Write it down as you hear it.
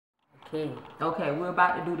Okay. Okay, we're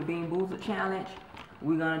about to do the Bean Boozeled challenge.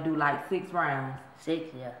 We're gonna do like 6 rounds.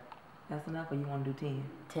 6, yeah. That's enough, or you wanna do 10?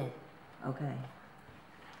 10. Okay.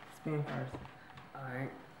 Spin first.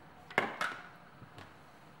 Alright.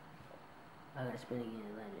 I gotta spin again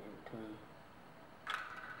and land it in between.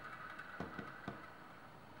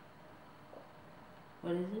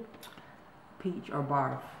 What is it? Peach or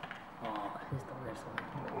barf. Oh, it's the worst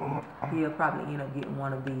one. He'll probably end up getting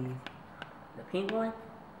one of these. The pink one?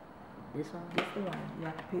 This one? This the one. You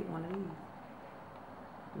have to pick one of these.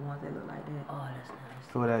 The ones that look like that. Oh, that's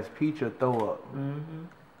nice. So that's peach or throw up. Mm-hmm.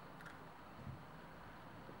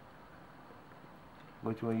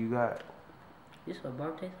 Which one you got? This what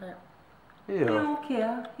barf tastes like? He Yeah. don't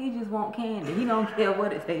care. He just want candy. He don't care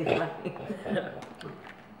what it tastes like.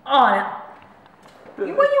 Oh, that. Where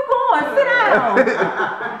you going? Sit down.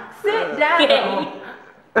 Sit down.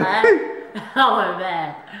 Oh, my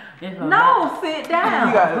bad. No, sit down.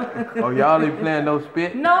 You got, oh, y'all ain't playing no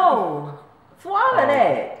spit? No. Swallow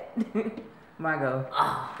that. My go.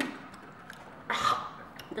 Oh.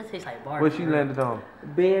 That tastes like barf. What she landed on?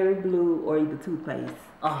 Berry blue or either toothpaste.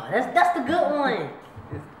 Oh, that's the good one.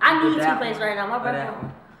 I need toothpaste right now. My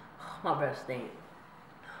breath, my breath stinks.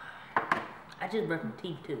 I just brushed my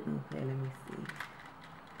teeth too. Okay, let me see.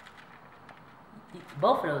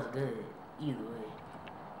 Both of those are good. Either way.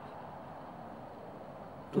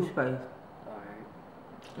 Toothpaste. Alright.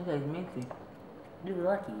 It tastes minty. You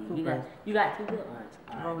lucky. You got 2 good ones.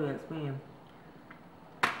 Go ahead, spin.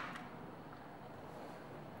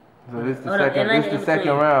 So this the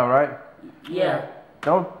second round, right? Yeah.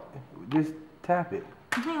 Don't just tap it.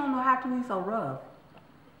 He don't know how to eat so rough.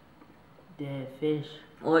 Dead fish.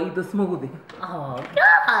 Or either smoothie. Oh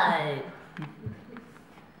God.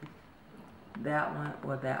 That one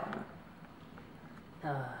or that one.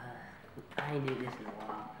 I ain't did this in a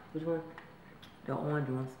while. Which one? The orange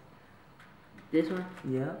ones. This one?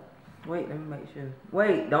 Yep. Wait, let me make sure.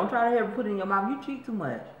 Wait, don't try to ever put it in your mouth. You cheat too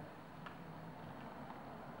much.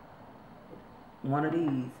 One of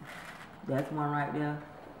these. That's one right there.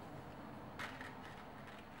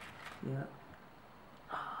 Yep.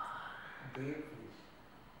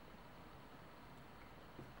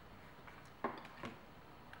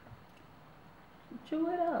 Chew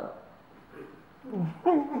it up.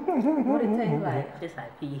 What it taste like? Just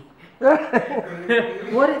like pee.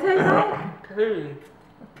 What it taste like? Pee.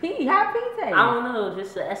 Pee. How pee taste? I don't know.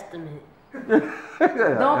 Just an estimate.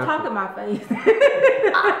 Don't talk in my face.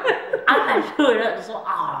 I gotta chew it up. So,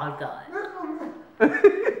 oh God.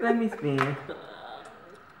 Let me spin.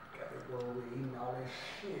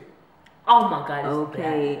 Oh my God.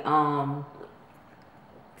 Okay.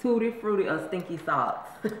 Tutti Frutti or Stinky Socks?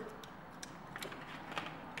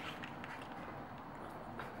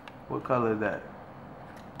 What color is that?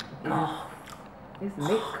 Oh. It's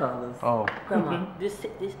mixed colors. Oh. Come on. This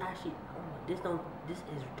actually. This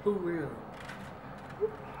is too real.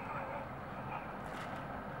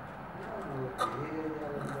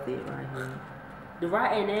 See it right here. The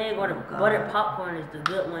rotten egg or the buttered popcorn is the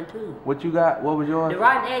good one too. What you got? What was yours? The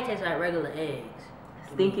rotten egg tastes like regular eggs.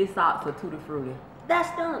 Stinky Socks or Tutti Frutti? That's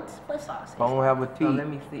done. What sauce? I don't have a So teeth. let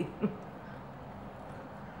me see.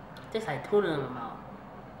 Tastes like tuna in my mouth.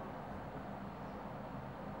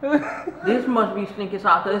 This must be Stinky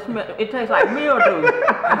Socks. It tastes like mildew.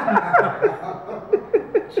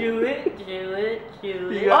 Chew it, chew it, chew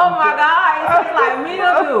it. Oh my God, it tastes like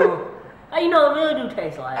mildew. How you know what mildew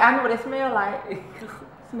tastes like? I know what it smells like.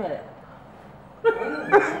 Smell it.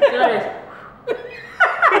 Smell this.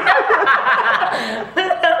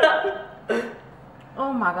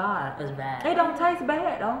 Oh my God. It's bad. It don't taste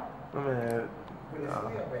bad though. Man.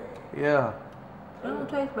 Yeah. It don't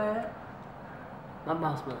taste bad. My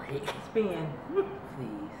mouth smells like Spin. Please.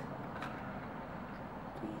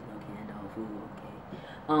 Please, no canned dog food, okay.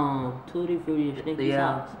 Tutti Frutti or Stinky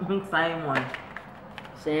Socks? Same one.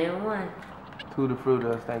 Same one. Tutti Frutti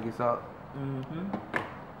or Stinky Socks. Mm-hmm.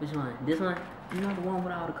 Which one? This one? You know the one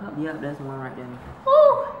with all the cups? Yep, that's the one right there.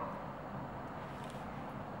 Woo!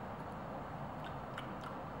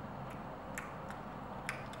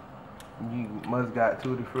 You must got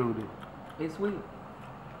Tutti Frutti. It's sweet.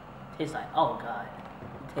 Tastes like, oh God.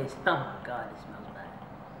 It tastes, oh my God, it smells bad.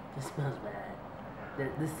 It smells bad.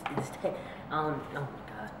 This oh my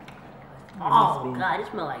God. Oh God, it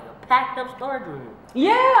smells like a packed up storage room.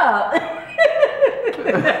 Yeah!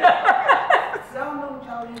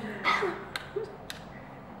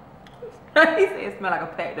 He said it smelled like a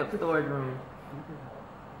packed up storage room.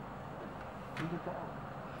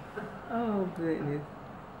 Oh goodness.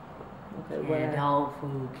 Okay, Canned dog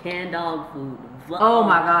food. Canned dog food. Oh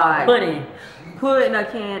my God. Pudding. Pudding or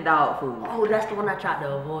canned dog food. Oh, that's the one I tried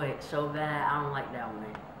to avoid so bad. I don't like that one.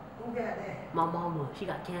 Who got that? My mama, she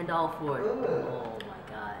got canned dog food. Ugh. Oh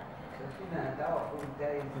my God. So she not dog food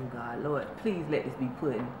days. Oh God, Lord, please let this be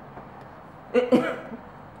pudding.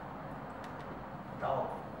 Dog.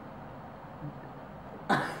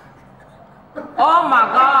 Oh my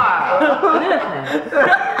God! Listen,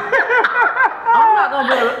 I'm not gonna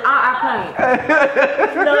be able. I can't.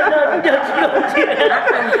 No, you don't. I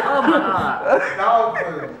can't. Oh my God. Dog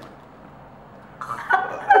food.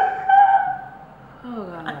 Oh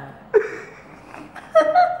God.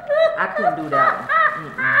 I couldn't do that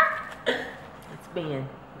one. It's been.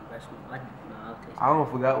 I don't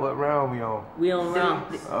forgot what round we on. We on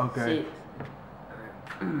round Okay. 6.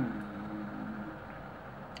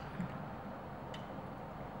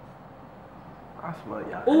 I smell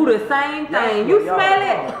y'all. Ooh, the same thing. You smell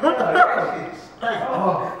it?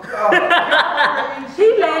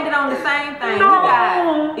 She landed on the same thing. No. We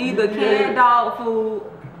got either canned dog food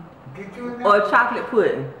Get you in or there. chocolate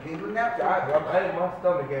pudding. Get you in there. My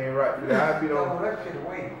stomach ain't right today. I be Throw on. that shit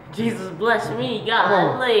away. Jesus bless me,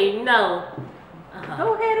 God. No.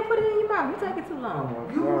 Go ahead and put it in your mouth. You take it too long.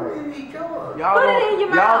 You didn't eat yours. Y'all Put it don't- in your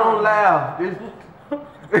Y'all mouth. don't laugh.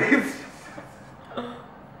 This.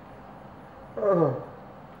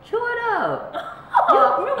 Chew it up.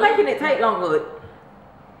 You making it take longer.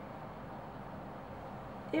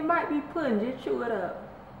 It might be pudding. Just chew it up.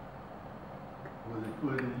 Was it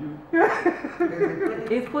put in you?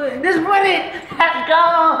 It's pudding. Just put it. Let's go.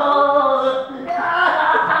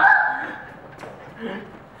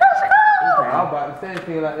 I'm about to say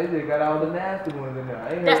thing like they just got all the nasty ones in there.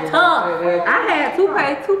 I ain't That's heard tough. nobody say that. I had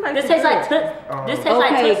toothpaste. This tastes like This tastes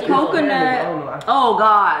like Okay, Tootsie. coconut. Oh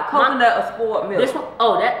God, coconut or spoiled milk. This one,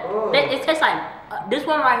 that it tastes like this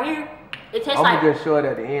one right here. It tastes I'm like gonna just show it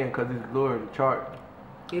at the end because it's blurry the chart.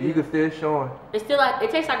 You can still show it. it's still like it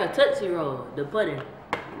tastes like a Tootsie Roll. The pudding.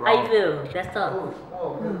 How you feel? That's tough.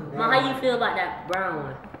 Mom, how you feel about that brown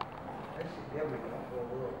one? That shit never gonna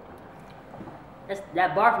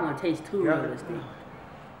That barf one tastes too realistic.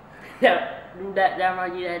 that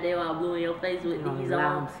reminds you that day when I blew in your face with these I'm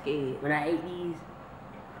on scared. when I ate these.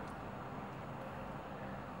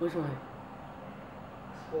 Which one?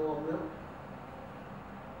 Spoiled milk.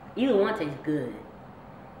 Either one tastes good.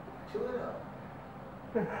 Chew it up.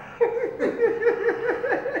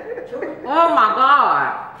 Oh my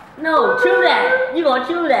God. No, chew that. You gonna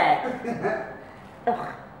chew that?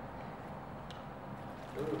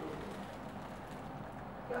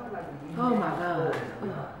 Oh my God.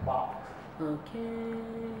 Okay.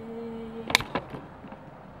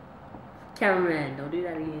 Cameraman, don't do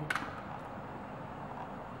that again.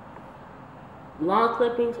 Lawn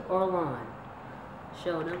clippings or lawn?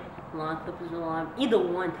 Show them. Lawn clippings or lawn. Either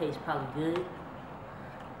one tastes probably good.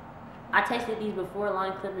 I tasted these before.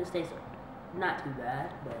 Lawn clippings taste not too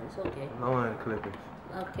bad, but it's okay. Lawn clippings.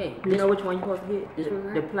 Okay. You know which one you're supposed to get? This one,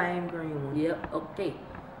 right? The plain green one. Yep. Okay.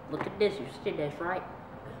 Look at this. You see that's right.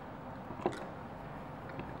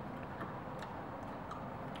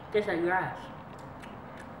 Tastes like grass.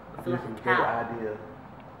 I feel This like is a a good cow. idea.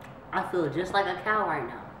 I feel just like a cow right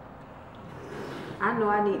now. I know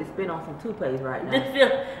I need to spit on some toothpaste right now. This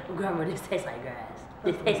feel, Grandma, this tastes like grass.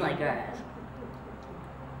 This tastes like grass.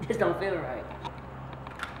 This don't feel right.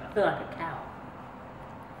 I feel like a cow.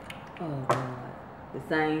 Oh God. The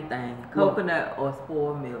same thing. Coconut or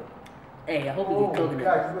spoiled milk. Hey, I hope you Oh, get coconut.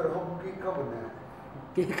 God, you better hope you get coconut.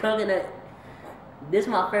 Get coconut. This is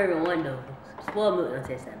my favorite one though. Spoiled milk don't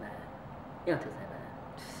taste that bad. It don't taste that bad.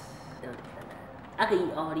 It don't taste that bad. I could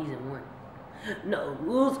eat all these in one. No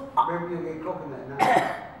rules. Maybe you get coconut now.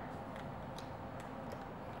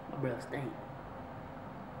 My breath stink.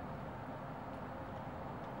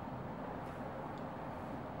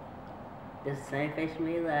 This is the same face you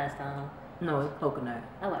made last time. No, it's coconut.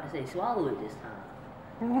 I was about to say swallow it this time.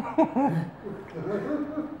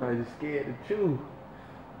 I'm just scared to chew.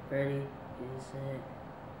 Ready? Get set.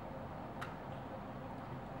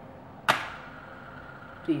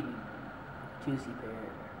 Juicy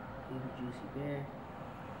pear. Juicy pear.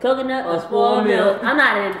 Coconut or spoiled milk.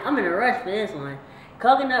 I'm in a rush for this one.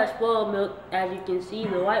 Coconut spoiled milk, as you can see,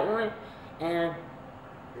 the white one, and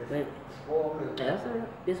wait, Spoiled milk. That's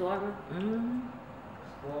it. this white one.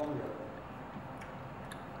 Spoiled milk.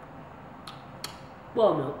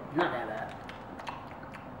 Spoiled milk, not that bad.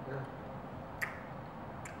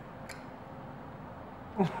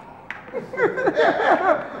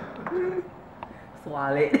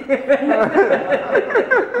 Swallow it.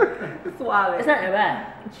 Swallow It's it. not that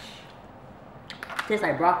bad. Tastes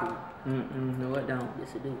like broccoli. No, it don't.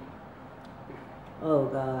 Yes, it do. Oh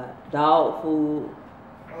God. Dog food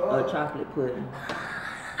or chocolate pudding.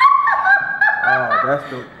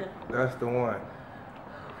 Oh, that's the one.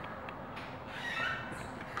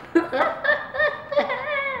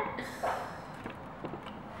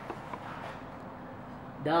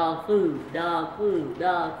 Dog food, dog food,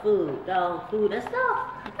 dog food, dog food. That's dog.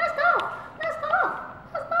 That's dog. That's dog.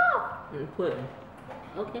 That's dog. And pudding.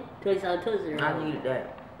 Okay. Tastes like Tootsie Roll. I needed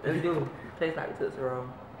that. Let's do. Tastes like Tootsie Roll.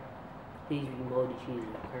 Please be moldy cheese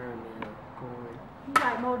and caramel corn. You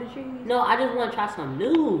like moldy cheese? No, I just want to try something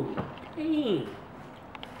new. Dang.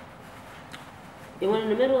 It went in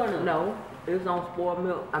the middle or no? No. It was on spoiled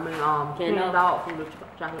milk. I mean, canned dog? dog food with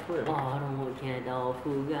chocolate pudding. Oh, I don't want canned dog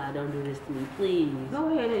food. God, don't do this to me, please. Go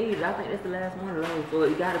ahead and eat it. I think that's the last one of those, so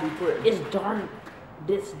it gotta be pudding. It's dark.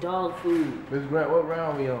 This dog food. Miss Grant, what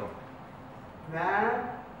round we on? 9.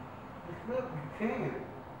 Look, you can.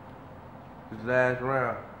 This last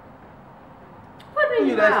round. Put it in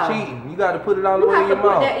your That's mouth. cheating. You got to put it all the You way have in to your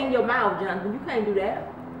put mouth. that in your mouth, Jonathan. You can't do that.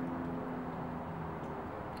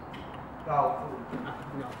 Dog food.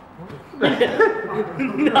 No.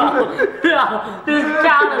 no. This is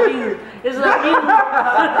child abuse. It's abuse.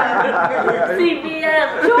 CPS.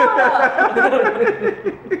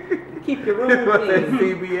 Keep your room clean.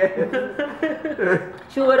 CBS.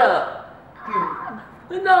 Chew it up.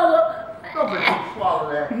 No. Don't swallow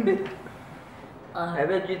that. I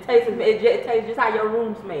bet you taste it. It tastes just how your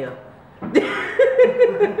room smell.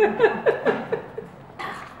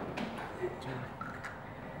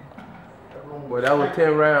 Well, that was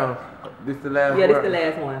 10 rounds. This the last Yeah, this round. the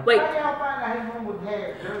last one. Wait. How y'all find out his room was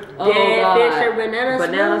had dirty? Oh, Dead God. fish or banana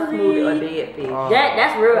smoothie or smoothie? dead fish.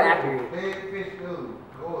 That's real accurate. Dead fish food.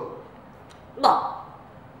 Go Look.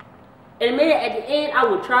 And admit at the end, I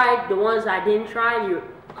would try the ones I didn't try.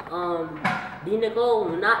 D. Nicole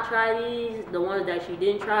will not try these. The ones that she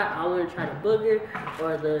didn't try, I want to try the booger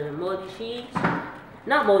or the moldy cheese.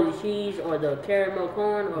 Not moldy cheese or the caramel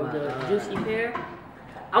corn or the juicy pear.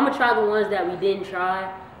 I'm going to try the ones that we didn't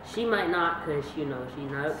try. She might not because, she's not up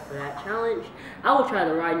for that challenge. I will try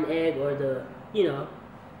the rotten egg or the,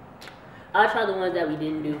 I'll try the ones that we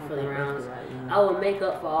didn't do for the rounds. I will make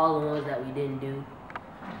up for all the ones that we didn't do.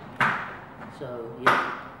 So,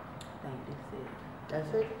 yeah. I think that's it.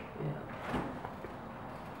 That's it?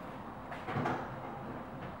 Yeah.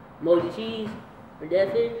 Moldy cheese or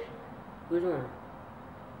dead fish? Which one?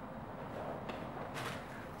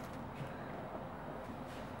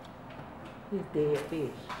 It's dead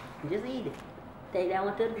fish. Just eat it. Take that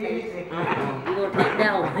one to the face. Eat it. You're gonna take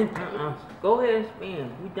that one. Go ahead and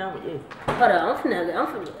spin. We done with this. Hold on, I'm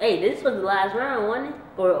finna. Hey, this was the last round, wasn't it?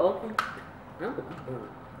 Or okay.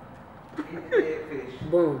 Eat the dead fish.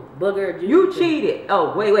 Boom. Booger juicy. You cheated.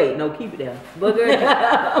 Oh, wait. No, keep it there.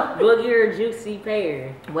 Booger juicy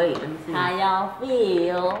pear. Wait, let me see. How y'all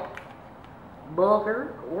feel?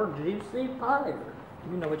 Booger or juicy pear?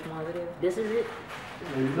 You know which one it is? This is it.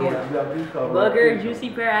 You know what you got to do, cover Booger up. juicy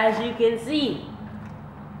pear, as you can see.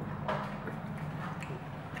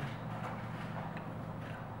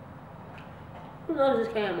 Who knows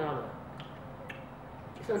this came out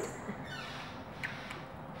of?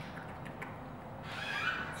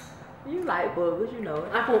 You like boogers, you know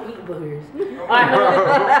it. I don't eat boogers.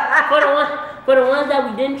 Alright, for the ones that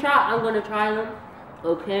we didn't try, I'm gonna try them.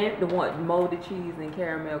 Okay. The one moldy cheese and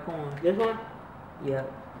caramel corn. This one?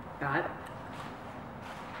 Yep. Alright.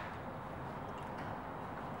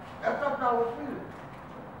 That's what I was feeling.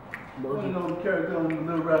 Moldy, the character on the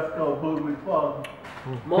Little Rascal called Boogie's father.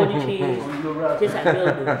 moldy cheese. Little Rascal. Just like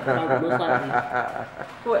mildew. Most likely.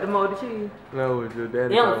 What, the moldy cheese? No, it's your daddy.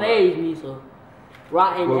 They don't phase me, so.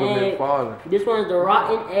 Rotten Boogie's egg. father. This one's the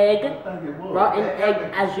rotten egg. I think it was. Rotten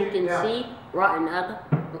egg, as you can see. Rotten egg.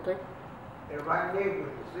 Okay. And right there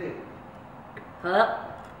with the sick. Huh?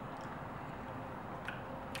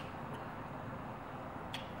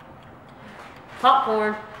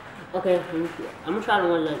 Popcorn. Okay, let me see. I'm gonna try the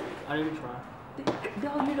ones that I didn't try.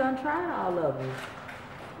 Yo, you done tried all of them.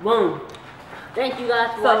 Boom. Thank you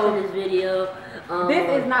guys for So, watching this video.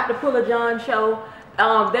 This is not the Pull of John show.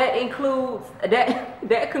 That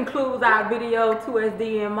concludes our video.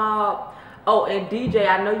 2SD and Mob. Oh, and DJ,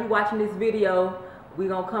 I know you watching this video. We're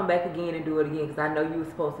gonna come back again and do it again because I know you were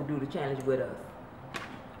supposed to do the challenge with us.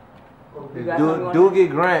 You got something you wanna- Doogie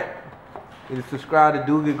Grant. You subscribe to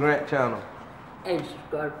Doogie Grant channel. and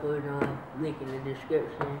subscribe for the link in the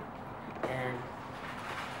description. And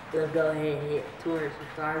let's go ahead and hit 200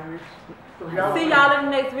 subscribers. See y'all in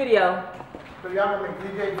the next video. So y'all gonna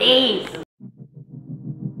make DJ. Peace.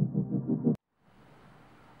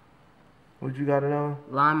 What you got it on?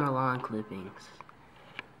 Lime or lawn clippings?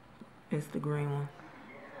 It's the green one.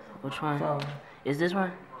 Which one? So, Is this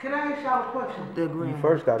one? Can I ask y'all a question? The green.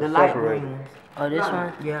 first gotta the light separate it. green ones. Oh, this Nah.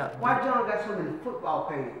 one? Yeah. Why John got so many football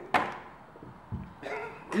pages?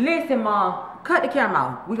 Listen, Mom. Cut the camera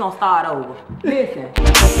off. We gonna start over. Listen.